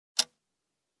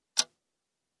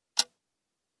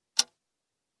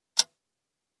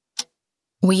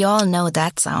We all know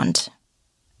that sound.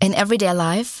 In everyday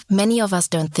life, many of us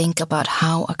don't think about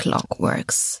how a clock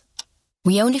works.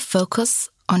 We only focus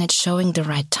on it showing the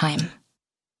right time.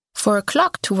 For a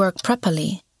clock to work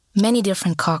properly, many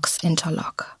different cogs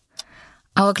interlock.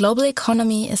 Our global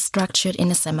economy is structured in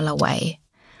a similar way.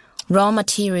 Raw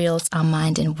materials are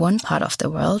mined in one part of the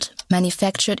world,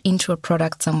 manufactured into a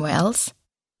product somewhere else,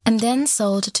 and then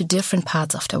sold to different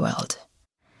parts of the world.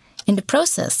 In the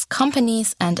process,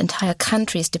 companies and entire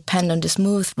countries depend on the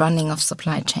smooth running of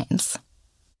supply chains.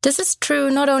 This is true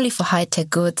not only for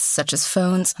high-tech goods such as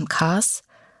phones and cars,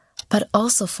 but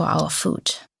also for our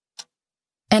food.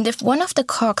 And if one of the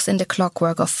cogs in the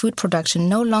clockwork of food production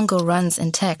no longer runs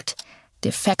intact, the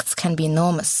effects can be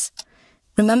enormous.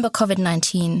 Remember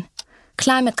COVID-19,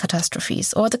 climate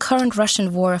catastrophes, or the current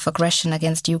Russian war of aggression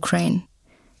against Ukraine.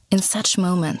 In such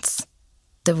moments,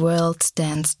 the world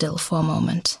stands still for a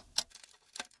moment.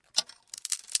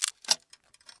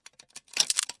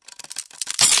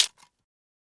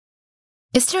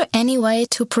 Is there any way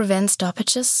to prevent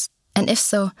stoppages? And if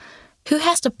so, who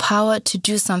has the power to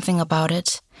do something about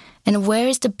it? And where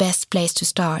is the best place to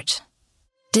start?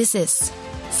 This is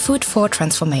Food for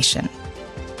Transformation.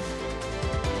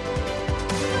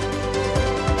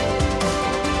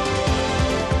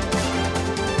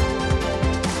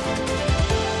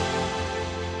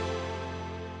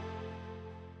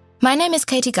 My name is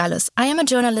Katie Gallus. I am a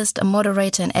journalist, a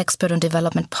moderator and expert on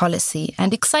development policy,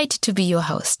 and excited to be your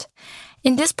host.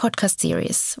 In this podcast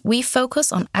series, we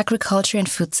focus on agriculture and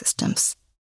food systems.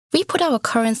 We put our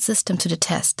current system to the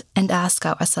test and ask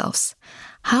ourselves,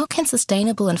 how can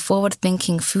sustainable and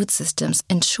forward-thinking food systems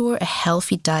ensure a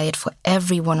healthy diet for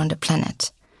everyone on the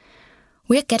planet?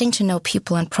 We're getting to know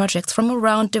people and projects from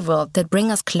around the world that bring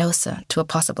us closer to a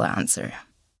possible answer.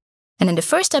 And in the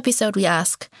first episode, we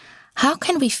ask, how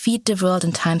can we feed the world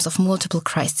in times of multiple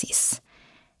crises?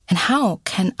 And how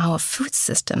can our food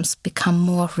systems become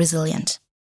more resilient?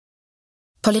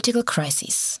 Political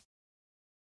crises.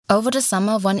 Over the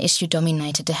summer, one issue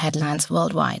dominated the headlines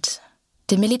worldwide: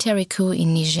 the military coup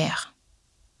in Niger.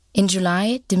 In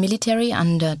July, the military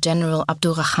under General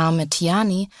Abdurrahman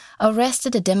Tiani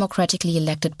arrested the democratically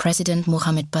elected President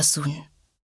Mohamed Bazoum.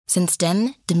 Since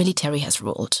then, the military has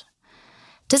ruled.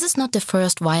 This is not the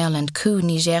first violent coup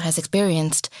Niger has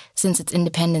experienced since its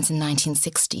independence in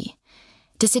 1960.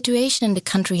 The situation in the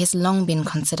country has long been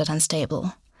considered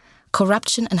unstable.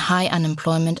 Corruption and high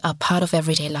unemployment are part of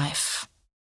everyday life.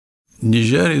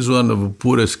 Niger is one of the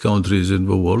poorest countries in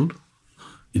the world.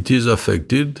 It is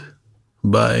affected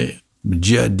by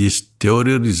jihadist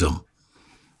terrorism,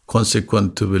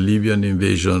 consequent to the Libyan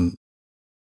invasion.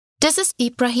 This is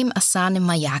Ibrahim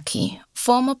Mayaki,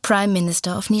 former Prime Minister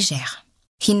of Niger.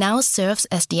 He now serves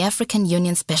as the African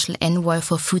Union Special Envoy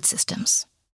for Food Systems.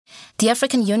 The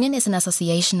African Union is an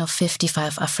association of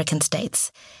 55 African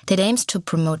states that aims to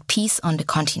promote peace on the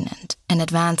continent and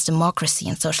advance democracy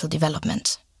and social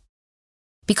development.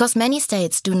 Because many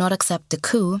states do not accept the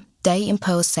coup, they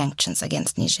impose sanctions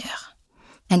against Niger.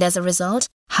 And as a result,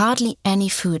 hardly any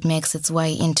food makes its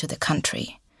way into the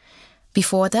country.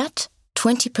 Before that,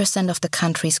 20% of the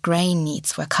country's grain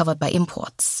needs were covered by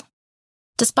imports.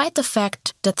 Despite the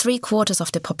fact that 3/4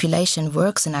 of the population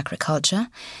works in agriculture,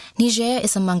 Niger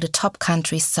is among the top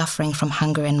countries suffering from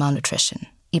hunger and malnutrition.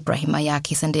 Ibrahim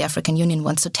Mayaki and the African Union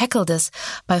wants to tackle this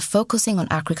by focusing on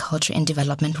agriculture in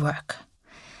development work.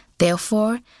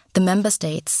 Therefore, the member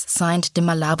states signed the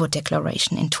Malabo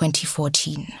Declaration in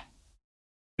 2014.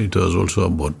 It was also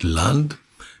about land.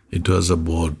 It was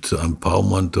about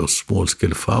empowerment of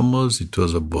small-scale farmers. It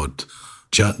was about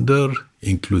gender,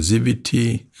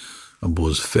 inclusivity,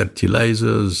 about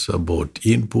fertilizers, about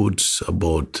inputs,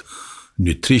 about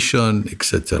nutrition,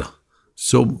 etc.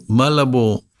 So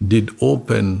Malabo did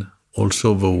open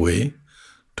also the way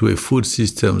to a food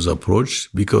systems approach,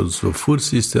 because the food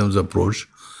systems approach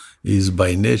is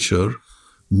by nature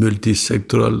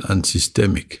multi-sectoral and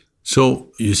systemic. So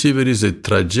you see there is a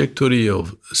trajectory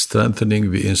of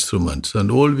strengthening the instruments, and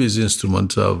all these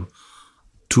instruments have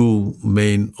two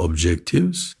main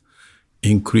objectives: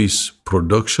 increase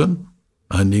production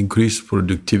and increase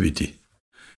productivity.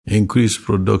 Increase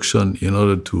production in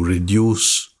order to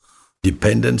reduce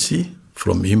dependency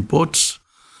from imports,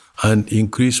 and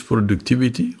increase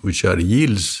productivity, which are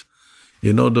yields,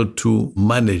 in order to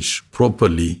manage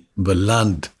properly the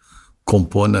land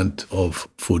component of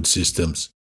food systems.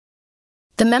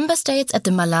 The member states at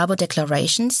the Malabo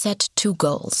Declaration set two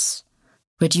goals: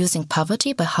 reducing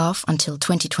poverty by half until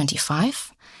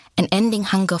 2025 and ending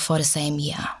hunger for the same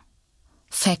year.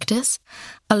 Fact is,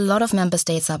 a lot of member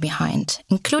states are behind,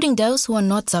 including those who are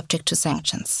not subject to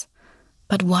sanctions.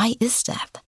 But why is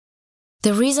that?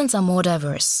 The reasons are more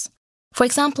diverse. For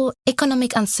example,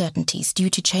 economic uncertainties due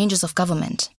to changes of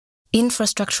government,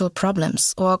 infrastructural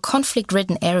problems or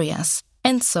conflict-ridden areas,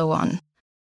 and so on.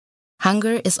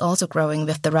 Hunger is also growing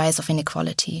with the rise of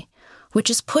inequality, which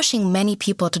is pushing many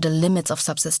people to the limits of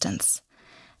subsistence.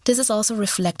 This is also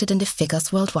reflected in the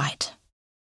figures worldwide.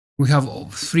 We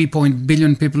have 3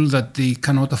 billion people that they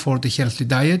cannot afford a healthy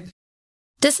diet.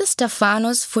 This is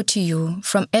Stefanos Fotiou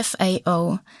from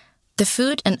FAO, the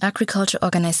Food and Agriculture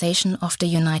Organization of the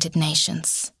United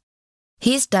Nations.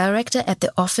 He is director at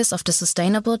the Office of the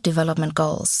Sustainable Development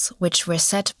Goals, which were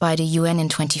set by the UN in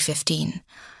 2015,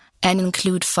 and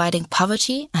include fighting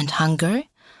poverty and hunger,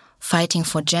 fighting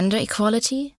for gender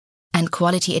equality, and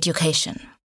quality education.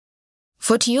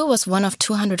 Fotiou was one of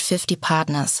 250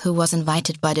 partners who was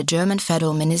invited by the German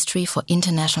Federal Ministry for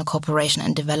International Cooperation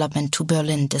and Development to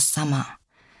Berlin this summer.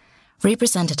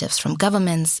 Representatives from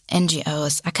governments,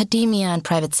 NGOs, academia and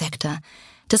private sector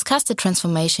discussed the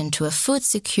transformation to a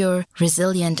food-secure,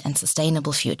 resilient and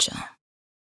sustainable future.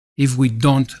 If we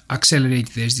don't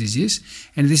accelerate this disease,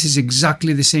 and this is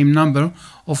exactly the same number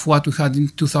of what we had in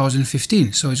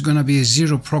 2015, so it's going to be a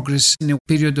zero progress in a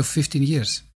period of 15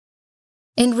 years.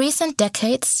 In recent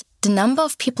decades, the number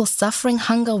of people suffering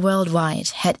hunger worldwide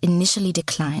had initially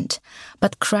declined,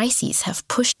 but crises have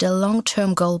pushed the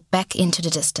long-term goal back into the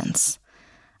distance.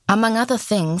 Among other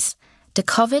things, the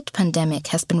COVID pandemic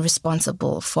has been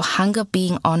responsible for hunger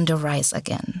being on the rise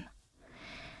again.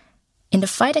 In the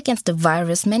fight against the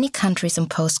virus, many countries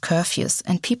imposed curfews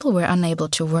and people were unable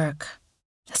to work.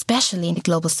 Especially in the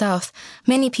Global South,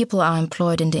 many people are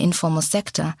employed in the informal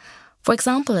sector, for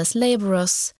example as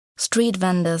laborers, street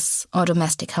vendors or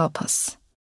domestic helpers.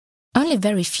 Only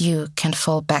very few can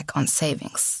fall back on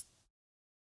savings.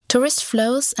 Tourist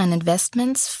flows and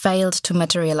investments failed to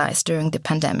materialize during the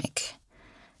pandemic.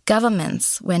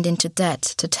 Governments went into debt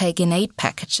to take in aid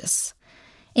packages.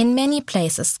 In many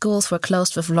places, schools were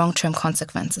closed with long-term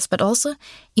consequences, but also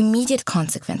immediate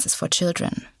consequences for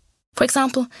children. For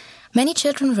example, many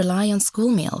children rely on school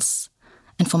meals,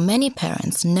 and for many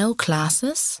parents, no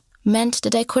classes meant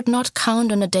that they could not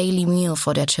count on a daily meal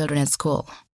for their children at school.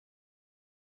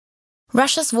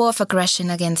 Russia's war of aggression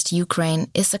against Ukraine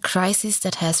is a crisis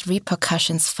that has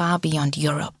repercussions far beyond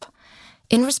Europe.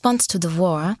 In response to the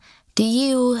war, the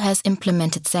EU has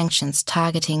implemented sanctions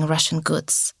targeting Russian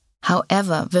goods,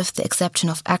 however, with the exception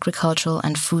of agricultural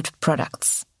and food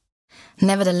products.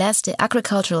 Nevertheless, the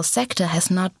agricultural sector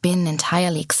has not been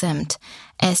entirely exempt,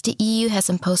 as the EU has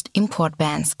imposed import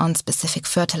bans on specific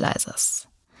fertilizers.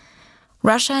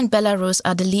 Russia and Belarus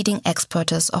are the leading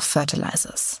exporters of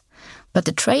fertilizers. But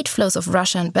the trade flows of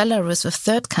Russia and Belarus with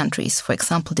third countries, for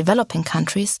example developing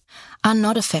countries, are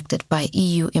not affected by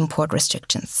EU import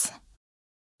restrictions.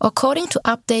 According to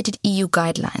updated EU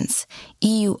guidelines,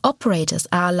 EU operators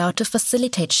are allowed to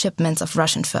facilitate shipments of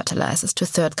Russian fertilizers to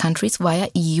third countries via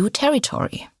EU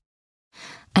territory.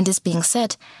 And this being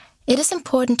said, it is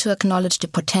important to acknowledge the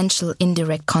potential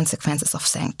indirect consequences of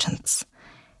sanctions.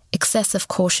 Excessive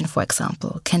caution, for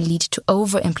example, can lead to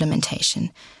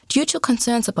over-implementation due to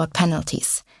concerns about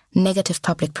penalties, negative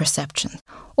public perception,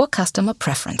 or customer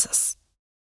preferences.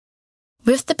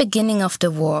 With the beginning of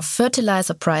the war,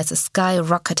 fertilizer prices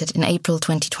skyrocketed in April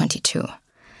 2022.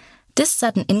 This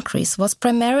sudden increase was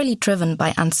primarily driven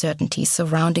by uncertainties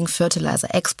surrounding fertilizer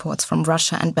exports from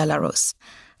Russia and Belarus,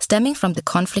 stemming from the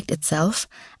conflict itself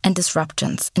and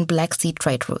disruptions in Black Sea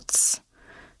trade routes.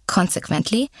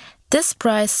 Consequently, this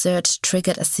price surge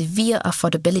triggered a severe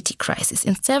affordability crisis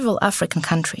in several African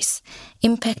countries,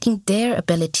 impacting their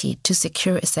ability to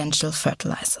secure essential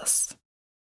fertilizers.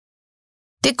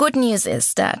 The good news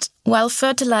is that, while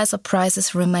fertilizer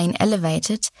prices remain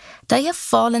elevated, they have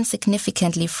fallen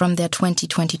significantly from their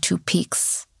 2022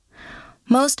 peaks.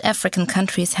 Most African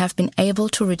countries have been able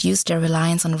to reduce their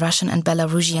reliance on Russian and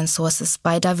Belarusian sources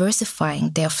by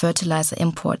diversifying their fertilizer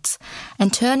imports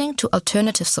and turning to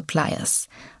alternative suppliers,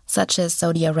 such as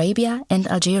Saudi Arabia and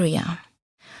Algeria.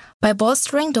 By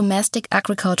bolstering domestic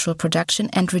agricultural production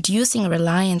and reducing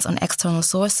reliance on external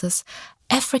sources,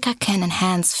 Africa can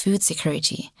enhance food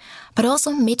security, but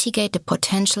also mitigate the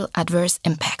potential adverse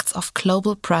impacts of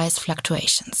global price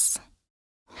fluctuations.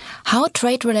 How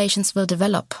trade relations will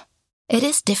develop? It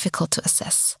is difficult to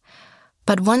assess.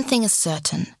 But one thing is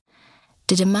certain: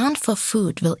 the demand for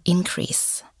food will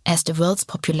increase as the world's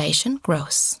population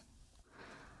grows.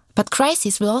 But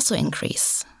crises will also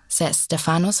increase, says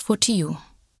Stefanos Fotiou.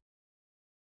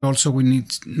 Also, we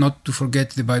need not to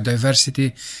forget the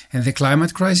biodiversity and the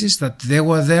climate crisis, that they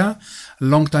were there a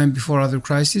long time before other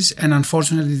crises, and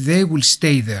unfortunately they will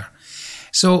stay there.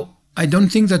 So I don't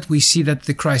think that we see that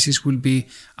the crisis will be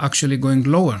actually going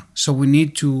lower. So we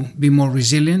need to be more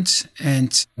resilient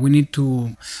and we need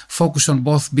to focus on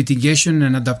both mitigation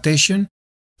and adaptation.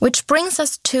 Which brings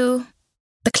us to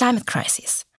the climate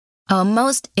crisis, our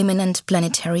most imminent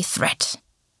planetary threat.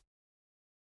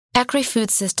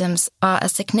 Agri-food systems are a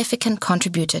significant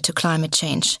contributor to climate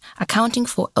change, accounting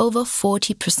for over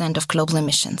 40% of global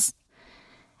emissions.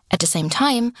 At the same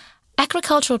time,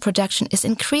 agricultural production is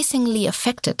increasingly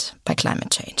affected by climate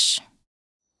change.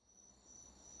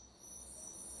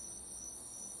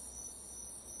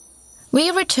 We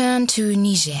return to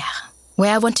Niger,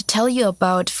 where I want to tell you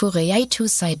about Fotiou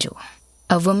Saidou,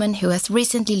 a woman who has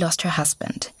recently lost her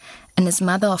husband and is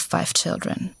mother of 5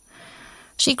 children.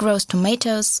 She grows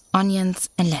tomatoes, onions,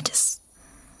 and lettuce.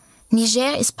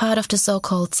 Niger is part of the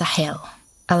so-called Sahel,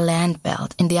 a land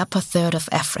belt in the upper third of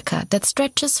Africa that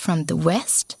stretches from the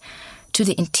west to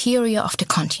the interior of the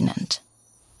continent.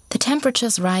 The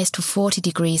temperatures rise to 40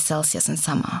 degrees Celsius in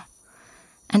summer,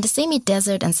 and the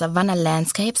semi-desert and savanna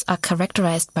landscapes are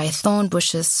characterized by thorn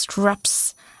bushes,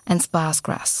 shrubs, and sparse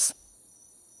grass.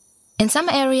 In some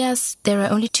areas, there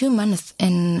are only 2 months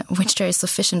in which there is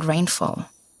sufficient rainfall.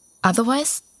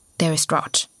 Otherwise, there is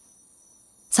drought.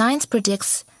 Science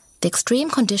predicts the extreme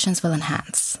conditions will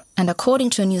enhance, and according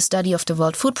to a new study of the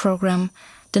World Food Programme,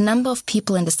 the number of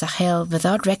people in the Sahel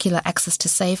without regular access to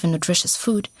safe and nutritious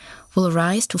food will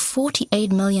rise to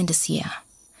 48 million this year.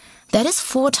 That is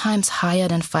 4 times higher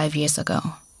than 5 years ago.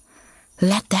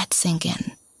 Let that sink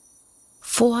in.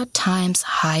 4 times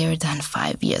higher than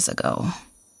 5 years ago.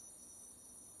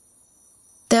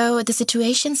 Though the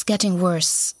situation's getting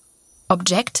worse,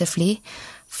 objectively,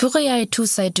 Fotiou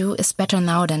Saidou is better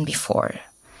now than before.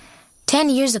 10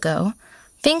 years ago,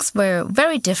 things were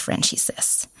very different, she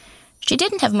says. She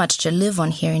didn't have much to live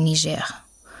on here in Niger.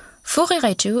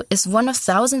 Fotiou is one of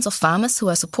thousands of farmers who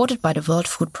are supported by the World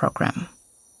Food Programme.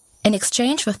 In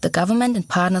exchange with the government and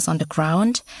partners on the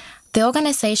ground, the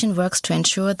organization works to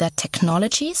ensure that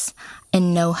technologies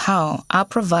and know-how are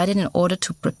provided in order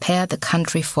to prepare the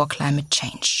country for climate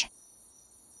change.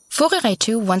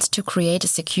 Fotiou wants to create a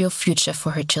secure future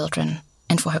for her children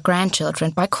and for her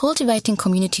grandchildren by cultivating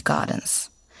community gardens.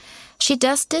 She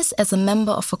does this as a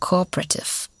member of a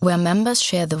cooperative, where members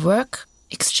share the work,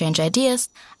 exchange ideas,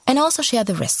 and also share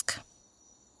the risk.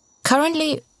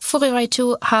 Currently,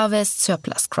 Fotiou harvests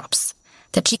surplus crops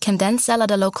that she can then sell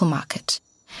at a local market.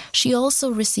 She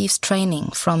also receives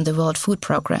training from the World Food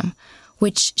Programme,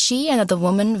 which she and other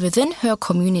women within her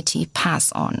community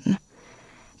pass on.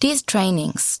 These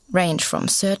trainings range from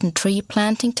certain tree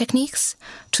planting techniques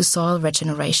to soil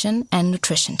regeneration and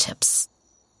nutrition tips.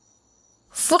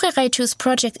 Fotiou's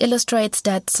project illustrates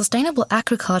that sustainable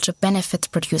agriculture benefits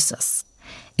producers.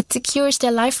 It secures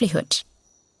their livelihood.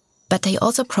 But they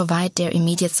also provide their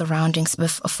immediate surroundings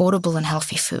with affordable and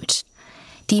healthy food.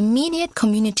 The immediate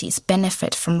communities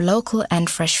benefit from local and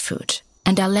fresh food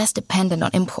and are less dependent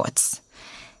on imports.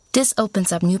 This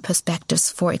opens up new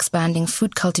perspectives for expanding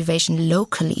food cultivation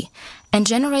locally and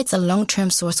generates a long-term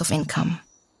source of income.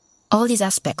 All these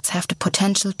aspects have the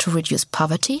potential to reduce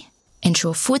poverty,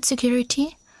 ensure food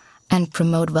security, and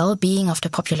promote well-being of the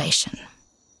population.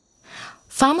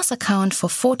 Farmers account for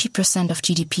 40% of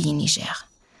GDP in Niger.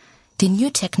 The new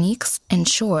techniques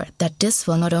ensure that this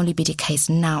will not only be the case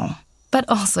now, but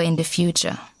also in the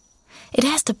future. It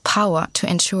has the power to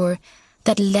ensure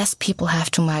that less people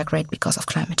have to migrate because of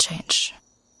climate change.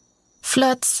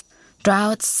 Floods,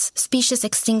 droughts, species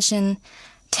extinction,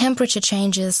 temperature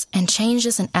changes, and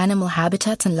changes in animal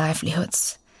habitats and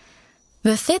livelihoods.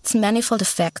 With its manifold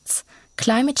effects,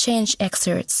 climate change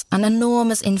exerts an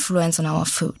enormous influence on our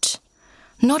food,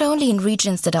 not only in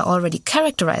regions that are already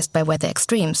characterized by weather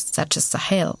extremes, such as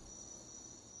Sahel.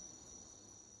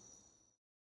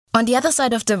 On the other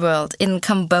side of the world, in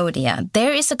Cambodia,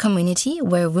 there is a community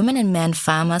where women and men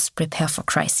farmers prepare for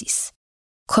crises.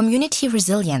 Community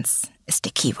resilience is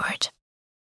the key word.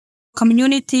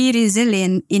 Community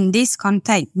resilience in this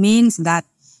context means that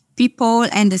people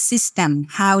and the system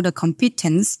have the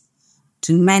competence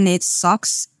to manage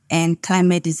shocks and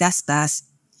climate disasters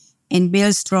and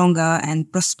build stronger and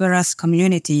prosperous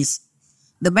communities.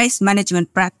 The base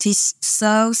management practice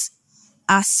serves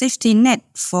as safety net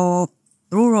for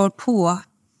rural poor,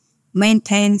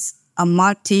 maintains a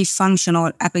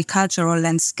multifunctional agricultural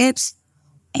landscapes,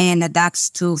 and adapts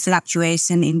to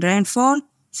fluctuation in rainfall,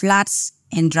 floods,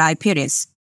 and dry periods.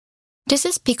 This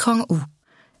is Phichong Ou.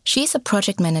 She is a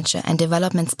project manager and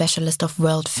development specialist of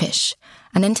WorldFish,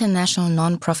 an international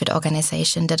non-profit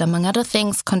organization that, among other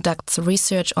things, conducts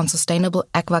research on sustainable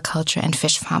aquaculture and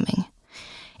fish farming.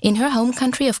 In her home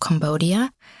country of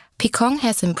Cambodia, Phichong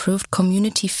has improved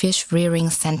community fish rearing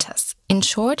centers, in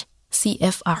short,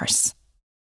 CFRs.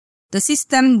 The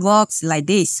system works like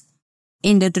this.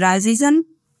 In the dry season,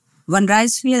 when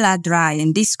rice fields are dry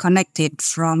and disconnected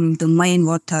from the main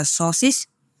water sources,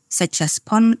 such as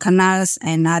pond, canals,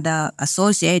 and other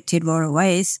associated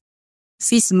waterways,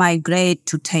 fish migrate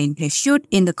to take refuge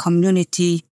in the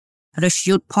community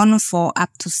refuge pond for up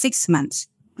to 6 months.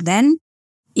 Then,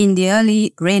 in the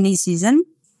early rainy season,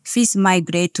 fish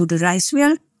migrate to the rice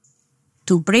field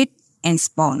to breed and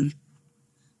spawn.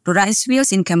 The rice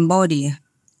fields in Cambodia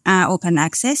are open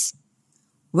access,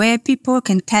 where people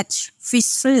can catch fish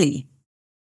freely.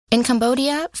 In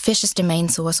Cambodia, fish is the main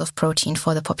source of protein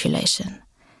for the population.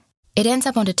 It ends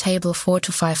up on the table 4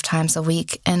 to 5 times a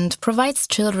week and provides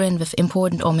children with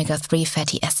important omega-3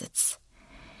 fatty acids.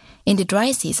 In the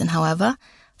dry season, however,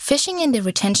 fishing in the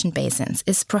retention basins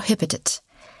is prohibited.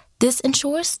 This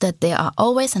ensures that there are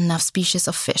always enough species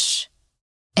of fish.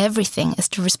 Everything is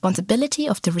the responsibility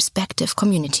of the respective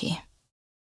community.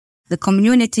 The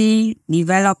community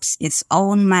develops its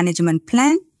own management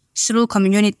plan through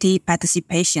community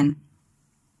participation.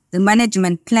 The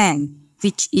management plan,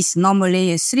 which is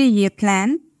normally a 3-year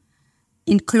plan,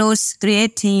 includes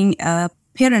creating a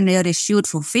perennial refuge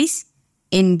for fish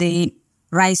in the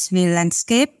rice field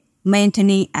landscape,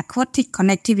 maintaining aquatic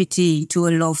connectivity to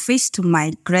allow fish to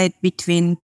migrate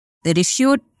between the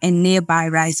refuge and nearby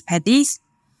rice paddies,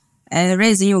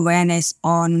 raising awareness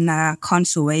on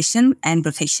conservation and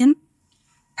protection,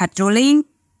 patrolling,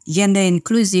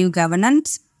 gender-inclusive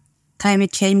governance,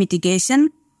 climate change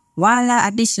mitigation, while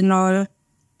additional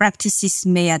practices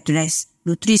may address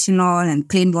nutritional and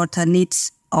clean water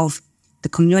needs of the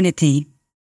community.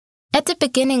 At the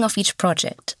beginning of each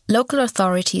project, local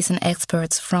authorities and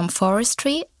experts from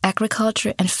forestry,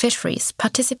 agriculture, and fisheries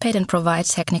participate and provide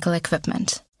technical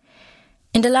equipment.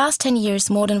 In the last 10 years,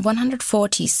 more than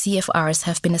 140 CFRs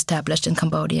have been established in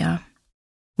Cambodia.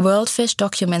 WorldFish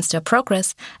documents their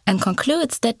progress and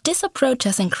concludes that this approach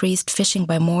has increased fishing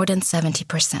by more than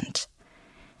 70%.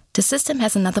 The system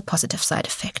has another positive side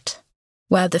effect.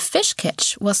 While the fish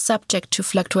catch was subject to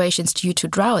fluctuations due to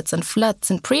droughts and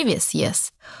floods in previous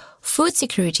years, food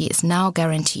security is now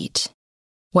guaranteed.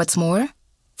 What's more,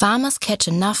 farmers catch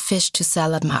enough fish to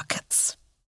sell at markets.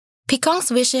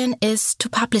 Phichong's vision is to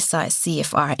publicize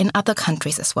CFR in other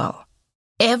countries as well,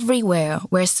 everywhere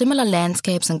where similar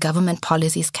landscapes and government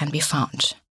policies can be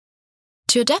found.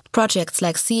 To adapt projects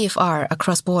like CFR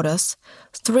across borders,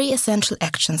 3 essential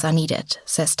actions are needed,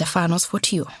 says Stefanos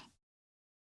Fotiou.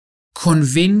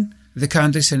 Convene the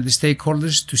countries and the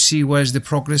stakeholders to see where is the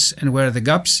progress and where are the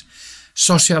gaps,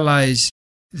 socialize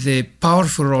the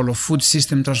powerful role of food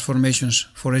system transformations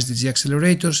for SDG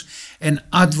accelerators, and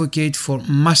advocate for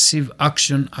massive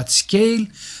action at scale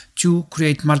to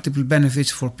create multiple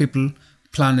benefits for people,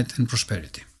 planet, and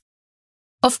prosperity.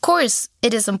 Of course,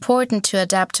 it is important to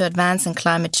adapt to advancing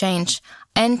climate change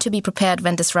and to be prepared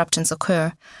when disruptions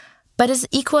occur, but it is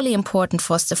equally important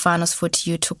for Stefanos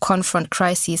Fotiou to confront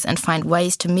crises and find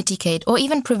ways to mitigate or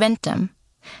even prevent them.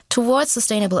 Towards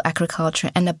sustainable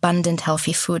agriculture and abundant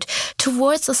healthy food,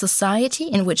 towards a society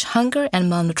in which hunger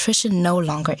and malnutrition no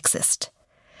longer exist.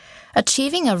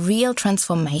 Achieving a real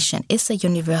transformation is a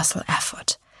universal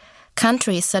effort.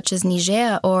 Countries such as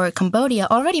Niger or Cambodia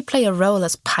already play a role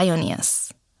as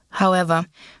pioneers. However,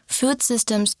 food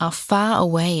systems are far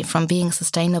away from being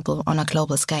sustainable on a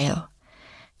global scale.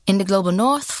 In the global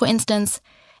north, for instance,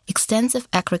 extensive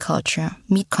agriculture,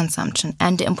 meat consumption,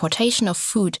 and the importation of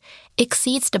food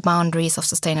exceeds the boundaries of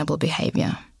sustainable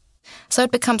behavior. So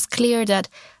it becomes clear that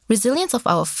resilience of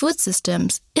our food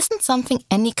systems isn't something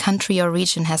any country or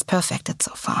region has perfected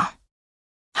so far.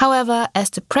 However, as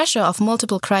the pressure of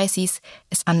multiple crises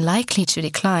is unlikely to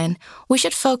decline, we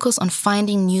should focus on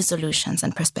finding new solutions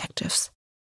and perspectives.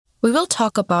 We will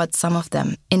talk about some of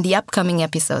them in the upcoming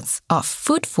episodes of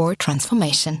Food for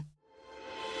Transformation.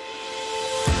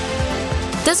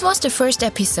 This was the first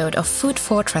episode of Food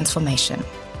for Transformation.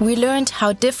 We learned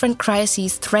how different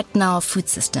crises threaten our food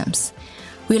systems.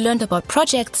 We learned about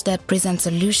projects that present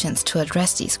solutions to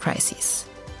address these crises.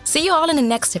 See you all in the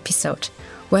next episode,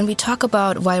 when we talk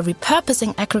about why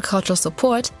repurposing agricultural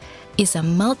support is a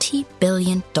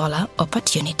multi-billion-dollar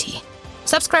opportunity.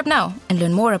 Subscribe now and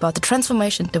learn more about the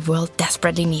transformation the world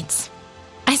desperately needs.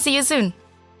 I see you soon.